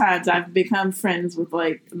lot of the times I've become friends with,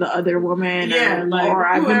 like, the other woman. Yeah, or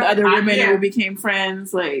I've been the other women and we became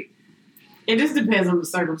friends. Like, it just depends on the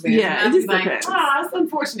circumstances. Yeah, it just depends. Oh, it's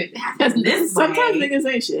unfortunate. It happens this way. Sometimes niggas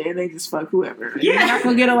ain't shit and they just fuck whoever. Yeah. You're not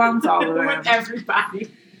going to get along with all of them. With everybody.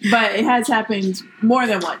 But it has happened more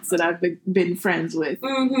than once that I've been friends with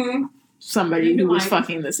somebody who was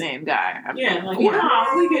fucking the same guy.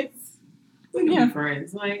 We can be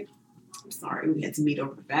friends. Like, I'm sorry we had to meet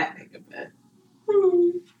over that nigga, but...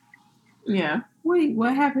 Yeah. Wait,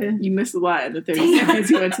 what happened? You missed a lot in the 30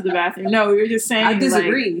 seconds you went to the bathroom. No, we were just saying... I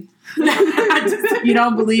disagree. Like, you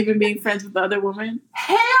don't believe in being friends with the other woman?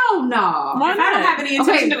 Hell no. Why if not? I don't have any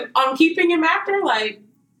intention on keeping him after, like...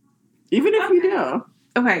 Even if you do.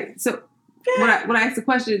 Okay, so... When I asked the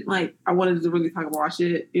question, like, I wanted to really talk about our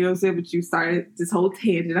shit, you know what I'm saying? But you started this whole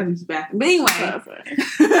tangent. I just back. But anyway...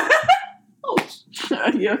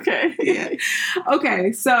 You okay? Yeah.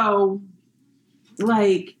 Okay, so,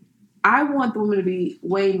 like, I want the woman to be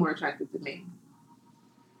way more attractive to me.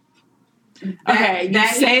 Okay, you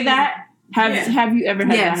say that. Have you ever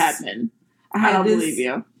had that happen? I don't believe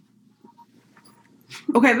you.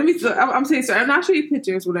 Okay, I'm saying, so I'll show you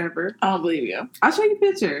pictures, whatever. I don't believe you. I'll show you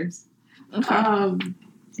pictures. Okay.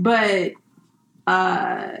 But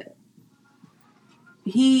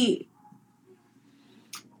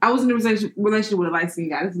I was in a relationship with a light-skinned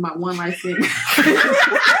guy. This is my one light-skinned guy.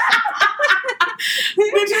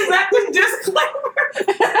 Which is that the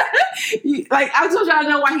disclaimer? Like, I told y'all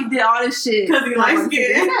know why he did all this shit. Because he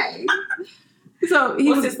light-skinned. So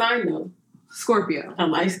what's his sign, though? Scorpio. A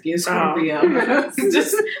light-skinned Scorpio.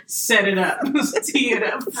 Just set it up. Tee it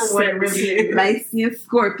up for what it really is. Light-skinned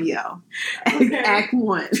Scorpio. Okay. Act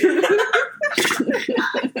 1.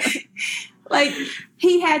 Like,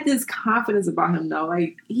 he had this confidence about him, though.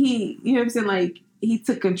 Like, you know what I'm saying? Like, he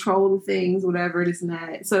took control of things, whatever, this and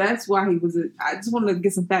that. So that's why he was. I just wanted to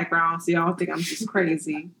get some background so y'all don't think I'm just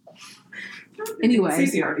crazy. Anyway,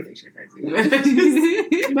 Cece already thinks you're crazy.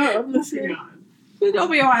 No, I'm listening. Get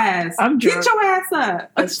over your ass. I'm drunk. Get your ass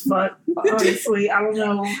up. As fuck. Honestly, I don't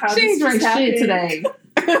know how She this drank happened shit today.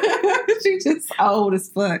 She just old as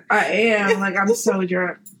fuck. I am. Like, I'm so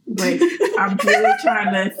drunk. Like, I'm really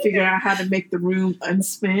trying to figure out how to make the room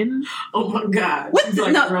unspin. Oh my God. What? She's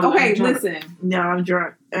like, No, "Girl, okay, I'm drunk." listen. No, I'm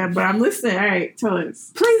drunk. But I'm listening. All right, tell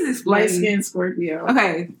us. Please explain. Light-skinned Scorpio.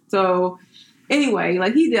 Okay, so anyway,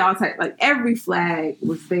 like he did all type, like every flag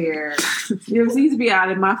was there. You know, he used to be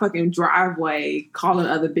out in my fucking driveway calling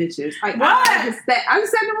other bitches. Like, What? I just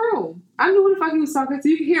sat in the room. I knew what the fuck he was talking to.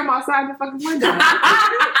 You can hear him outside the fucking window.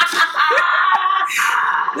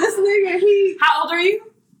 This nigga, How old are you?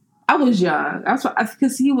 I was young. I was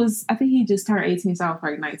because he was. I think he just turned 18, so I was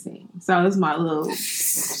like 19. So it was my little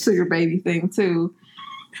sugar baby thing too.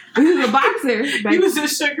 He was a boxer. He was a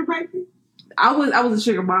sugar baby? I was a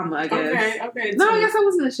sugar mama, I guess. Okay. No, I guess I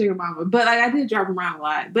wasn't a sugar mama, but like I did drop him around a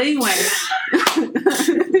lot. But anyway,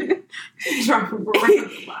 Drop him around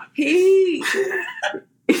a lot. he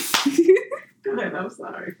Go ahead. I'm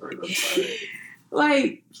sorry.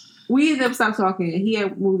 like we ended up stopped talking. He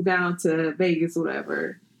had moved down to Vegas or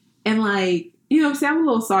whatever, and like you know what I'm saying, I'm a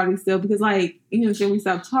little salty still because like you know what I'm saying, we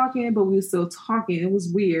stopped talking, but we were still talking. It was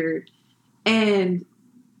weird, and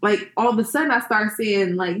like all of a sudden I started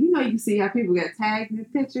seeing like you know you see how people get tagged in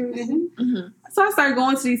pictures. Mm-hmm. So I started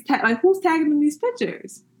going to these like who's tagging in these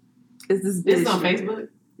pictures? Is this bitch? It's on Facebook?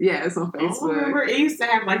 Yeah, it's on I Facebook. remember it used to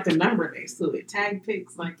have like the number next to it. Tag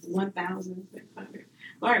pics like 1,600.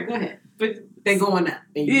 All right, go ahead. But they're going up.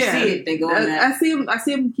 And you see it, they're going up. I see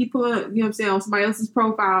him keep pulling, you know what I'm saying, on somebody else's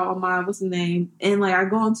profile on my, what's the name? And like I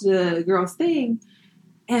go into the girl's thing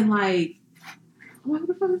and like, what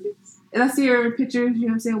the fuck is this? And I see her pictures, you know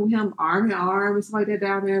what I'm saying, with him arm in arm and stuff like that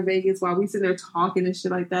down there in Vegas while we sitting there talking and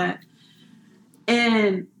shit like that.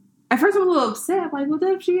 And at first I'm a little upset. I'm like, well,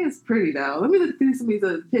 damn, she is pretty though. Let me look through some of these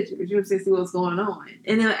other pictures, you know what I'm saying, see what's going on.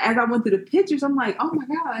 And then as I went through the pictures, I'm like, oh my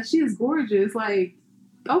God, she is gorgeous. Like,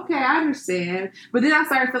 okay, I understand. But then I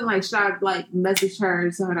started feeling like, should I like message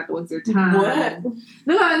her so I don't have to waste her time? What?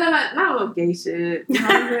 No, not gay shit. You know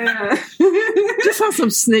what I'm saying? Just on some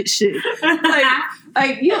snitch shit.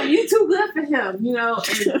 like, you know, you too good for him, you know?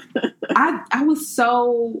 And I was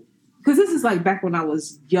so, because this is like back when I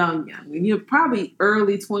was young, you know, probably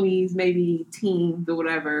early 20s, maybe teens or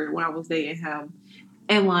whatever, when I was dating him.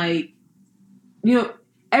 And like, you know,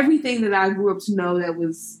 everything that I grew up to know that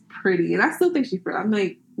was pretty, and I still think she's pretty. I'm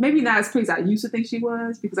like, maybe not as pretty as I used to think she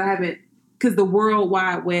was, because the World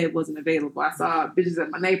Wide Web wasn't available. I saw bitches at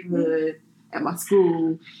my neighborhood, at my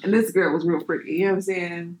school, and this girl was real pretty, you know what I'm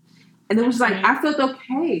saying? And it was like, I felt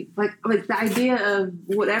okay. Like the idea of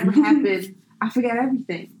whatever happened, I forgot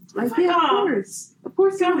everything. Like, yeah, of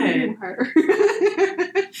course, go ahead. Her.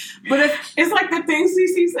 But it's like the thing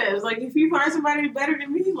CC says. Like, if you find somebody better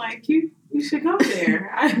than me, like you should go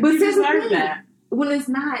there. But you deserve that. When it's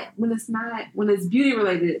beauty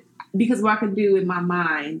related, because what I can do in my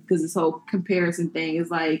mind, because this whole comparison thing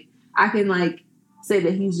is like, I can like say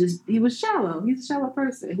that he was shallow. He's a shallow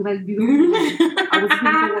person. He likes beautiful women. I was a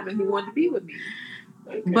beautiful woman who wanted to be with me.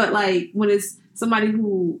 Okay. But like when it's somebody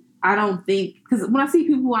who I don't think, because when I see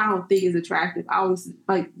people who I don't think is attractive, I always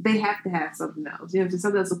like they have to have something else. You know,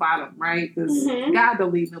 something else about them, right? Because God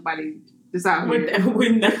don't leave nobody just out here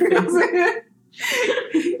with nothing.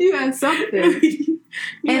 You had something.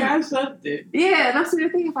 You have something. Yeah, and I'm sitting there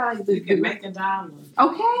thinking about like you can make $1.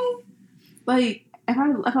 Okay, like if I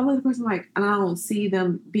look at a person like, and I don't see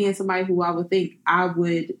them being somebody who I would think I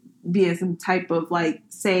would be in some type of like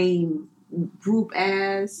same group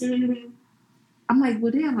as. Mm-hmm. I'm like,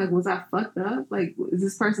 well, damn, like, was I fucked up? Like, is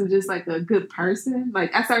this person just, like, a good person?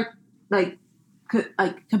 Like, I start, like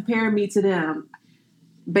comparing me to them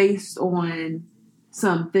based on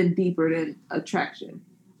something deeper than attraction.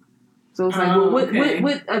 So it's like, well,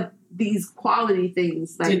 what of these quality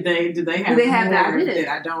things, like, do they have that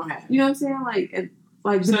I don't have? You know what I'm saying?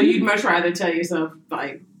 Like so you'd much rather tell yourself,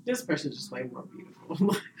 like, this person's just way more beautiful.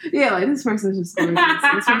 Yeah, like this person is just gorgeous.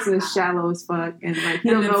 This person is shallow as fuck, and like he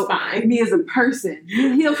don't know me as a person.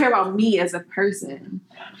 He don't care about me as a person.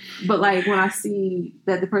 But like when I see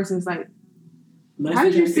that the person is like, how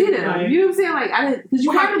did you see them? Like, you know what I'm saying? Like I didn't. Because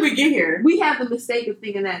how did we get here? We have the mistake of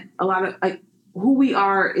thinking that a lot of like who we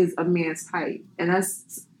are is a man's type, and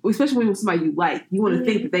that's especially when somebody you like. You want to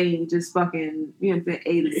think that they ain't just fucking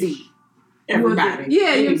A to Z. Everybody.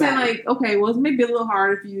 Yeah, you know what I'm saying? Like, okay, well, it's maybe a little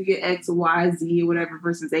harder for you to get X or Y, Z or whatever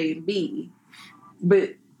versus A and B.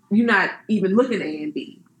 But you're not even looking at A and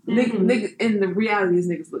B. Nigga, and the reality is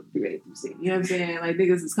niggas look through A through C. You know what I'm saying? Like,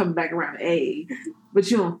 niggas is coming back around to A.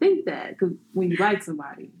 But you don't think that because when you like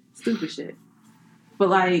somebody, stupid shit. But,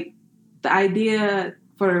 like, the idea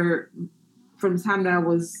from the time that I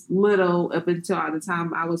was little up until the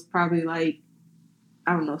time I was probably, like,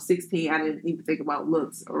 I don't know, 16, I didn't even think about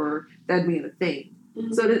looks or that being a thing.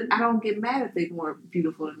 Mm-hmm. So that I don't get mad if they're more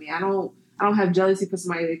beautiful than me. I don't have jealousy for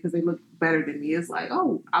somebody because they look better than me. It's like,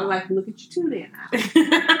 oh, I like to look at you too then.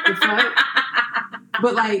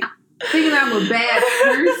 But, like, thinking I'm a bad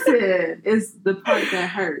person is the part that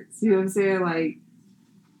hurts. You know what I'm saying? Like,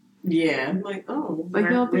 yeah. Like, oh. Like,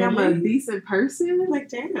 you don't think I'm a decent person? Like,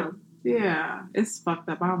 damn. Yeah. It's fucked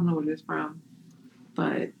up. I don't know where it's from.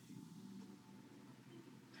 But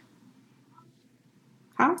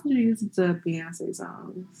how do you listen to Beyonce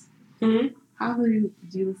songs? How do you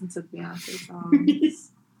listen to Beyonce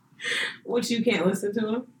songs? What, you can't listen to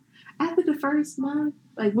them? After the first month,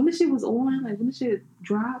 like when the shit was on, like when the shit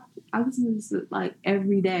dropped, I listened to this like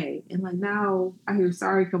every day. And like now I hear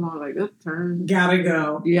Sorry come on, like, turn. Gotta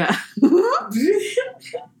go. Yeah.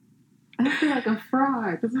 I feel like a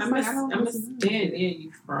fraud. I'm a stand in,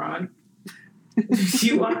 you fraud.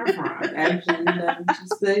 You are a fraud. Actually, now that you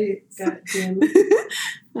say it, goddamn it.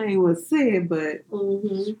 I ain't want to say it, but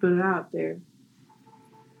just put it out there.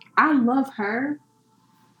 I love her.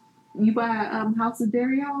 You buy House of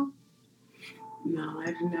Dario? No,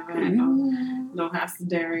 I never had no House of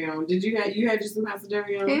Dario. Did you had just some House of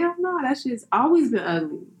Dario? Hell no, that shit's always been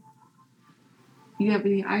ugly. You have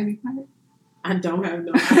any Ivy Park? I don't have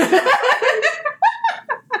no.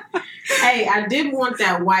 Hey, I did want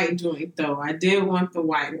that white joint though. I did want the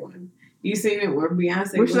white one. You seen it where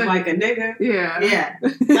Beyonce was like a nigga? Yeah. Yeah. I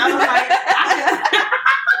was like,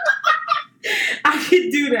 I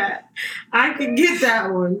could do that. I could get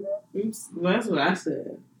that one. Oops, that's what I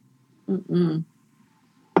said. Mm-mm.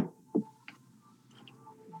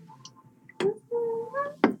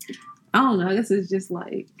 I don't know. I guess it's just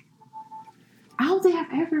like, I don't think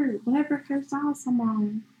I've ever, whenever I first saw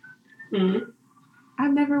someone,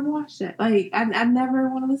 I've never watched it. Like, I never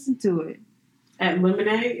want to listen to it. At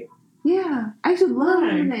Lemonade? Yeah. I used to love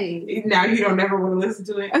Lemonade. Now you don't ever want to listen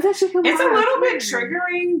to it? It's a little bit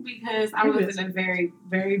triggering because I was in a very,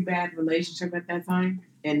 very bad relationship at that time.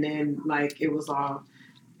 And then, like, it was all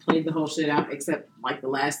played the whole shit out except, like, the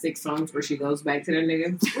last 6 songs where she goes back to the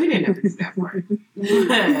nigga. We didn't ever do that part.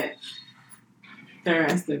 But the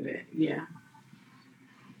rest of it, yeah.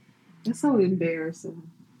 That's so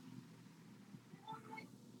embarrassing.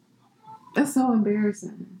 That's so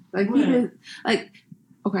embarrassing. Like, even, like,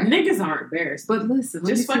 okay. Niggas aren't embarrassed. But listen.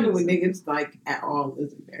 Just fucking with niggas, like, at all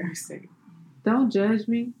is embarrassing. Don't judge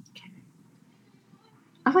me. Okay.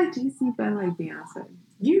 I like Jay-Z, but I like Beyonce.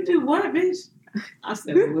 You do what, bitch? I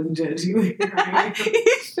said I wouldn't judge you. Right?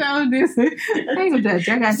 Show this. I ain't gonna judge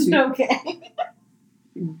you. I got you. Okay.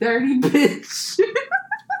 Dirty bitch.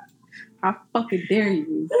 How fucking dare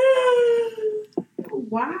you?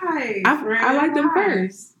 Why? I like them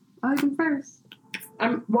first.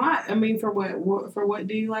 Why? I mean, for what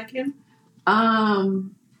do you like him?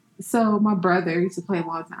 So my brother used to play him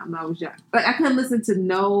all the time when I was young. Like, I couldn't listen to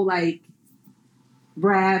no, like,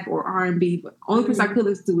 rap or R&B, but only person I could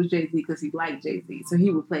listen to was Jay-Z because he liked Jay-Z, so he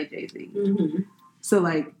would play Jay-Z. So,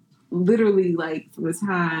 like, literally, like, from the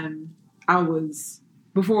time I was,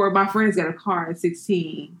 before my friends got a car at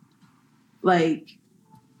 16, like,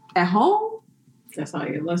 at home, that's all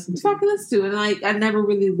you listen to. That's all I could listen to. And, like, I never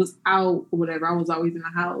really was out or whatever. I was always in the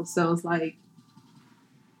house. So it's like,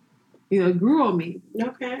 you know, it grew on me.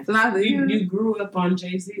 Okay. So now you grew up on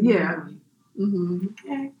Jay-Z? Yeah.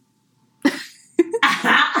 Okay.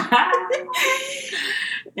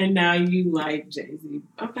 And now you like Jay-Z.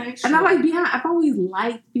 Okay, sure. And I like Beyonce. I've always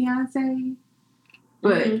liked Beyonce.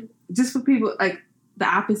 But just for people, like, the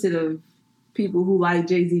opposite of people who like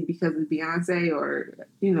Jay-Z because of Beyonce or,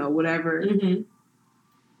 you know, whatever.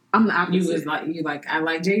 I'm the opposite. I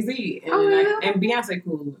like Jay-Z. And, and Beyonce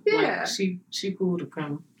cool. Yeah. Like, she cool to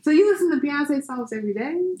come. So you listen to Beyonce songs every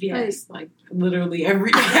day? Yes. Like literally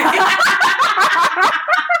every day.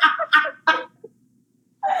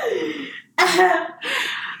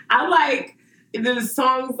 I like the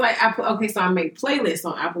songs like so I make playlists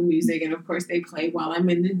on Apple Music, and of course they play while I'm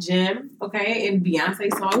in the gym. Okay, and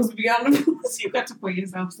Beyonce songs be on the list. You got to pour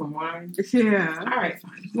yourself some wine. Yeah. All right,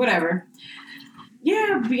 fine, whatever.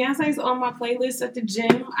 Yeah, Beyonce's on my playlist at the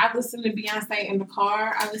gym. I listen to Beyonce in the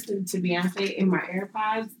car. I listen to Beyonce in my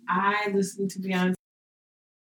AirPods. I listen to Beyonce